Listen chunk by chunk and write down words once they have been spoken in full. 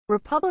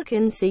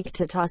Republicans seek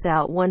to toss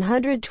out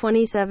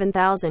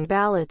 127,000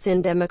 ballots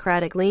in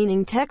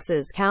Democratic-leaning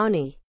Texas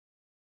County.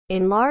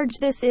 Enlarge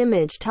this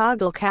image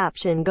toggle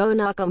caption Go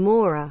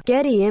Nakamura.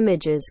 Getty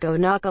Images Go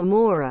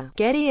Nakamura.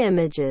 Getty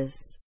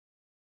Images.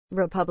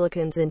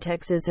 Republicans in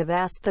Texas have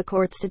asked the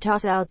courts to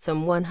toss out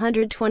some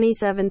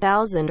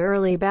 127,000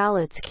 early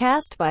ballots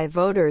cast by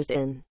voters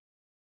in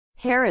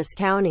Harris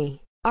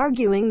County,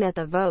 arguing that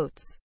the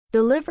votes,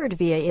 delivered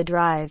via a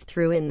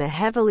drive-through in the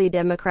heavily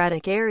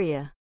Democratic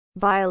area,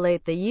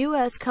 violate the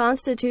U.S.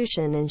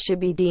 Constitution and should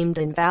be deemed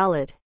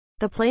invalid.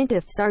 The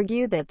plaintiffs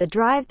argue that the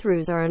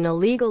drive-thrus are an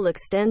illegal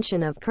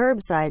extension of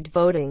curbside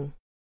voting,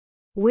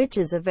 which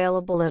is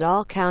available at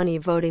all county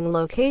voting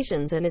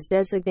locations and is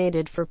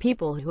designated for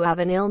people who have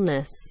an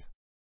illness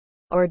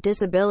or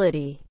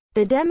disability.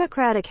 The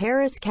Democratic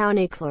Harris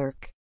County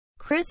Clerk,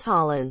 Chris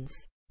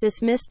Hollins,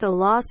 dismissed the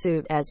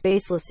lawsuit as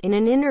baseless in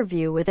an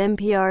interview with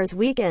NPR's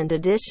Weekend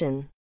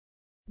Edition.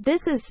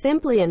 "This is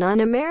simply an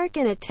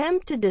un-American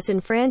attempt to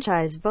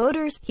disenfranchise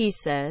voters," he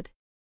said,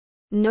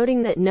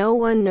 noting that no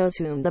one knows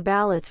whom the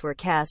ballots were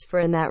cast for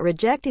and that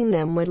rejecting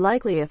them would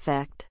likely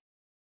affect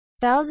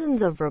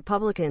thousands of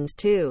Republicans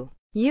too.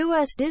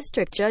 U.S.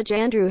 District Judge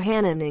Andrew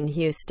Hanen in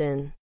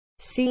Houston,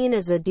 seen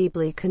as a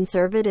deeply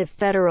conservative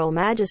federal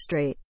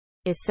magistrate,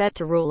 is set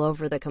to rule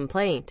over the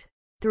complaint.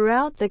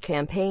 Throughout the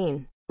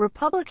campaign,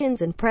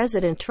 Republicans and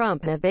President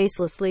Trump have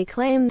baselessly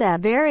claimed that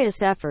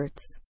various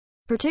efforts,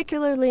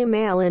 particularly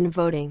mail-in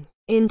voting,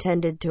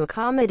 intended to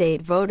accommodate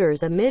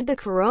voters amid the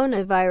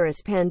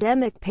coronavirus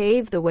pandemic,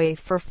 paved the way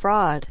for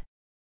fraud.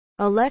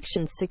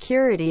 Election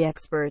security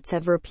experts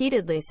have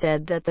repeatedly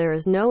said that there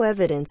is no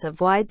evidence of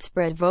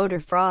widespread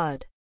voter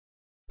fraud,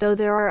 though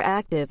there are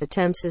active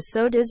attempts to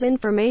sow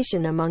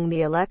disinformation among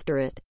the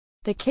electorate.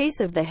 The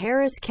case of the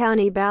Harris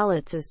County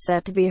ballots is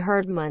set to be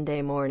heard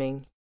Monday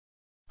morning.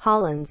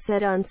 Hollins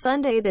said on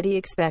Sunday that he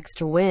expects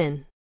to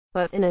win,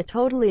 but in a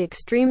totally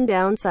extreme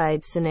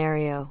downside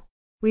scenario,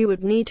 we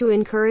would need to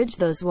encourage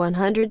those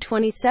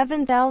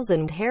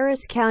 127,000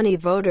 Harris County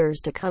voters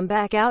to come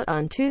back out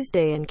on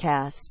Tuesday and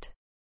cast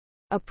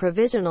a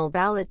provisional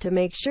ballot to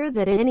make sure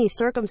that in any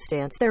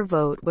circumstance their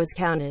vote was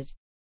counted.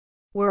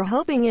 We're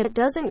hoping it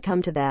doesn't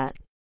come to that.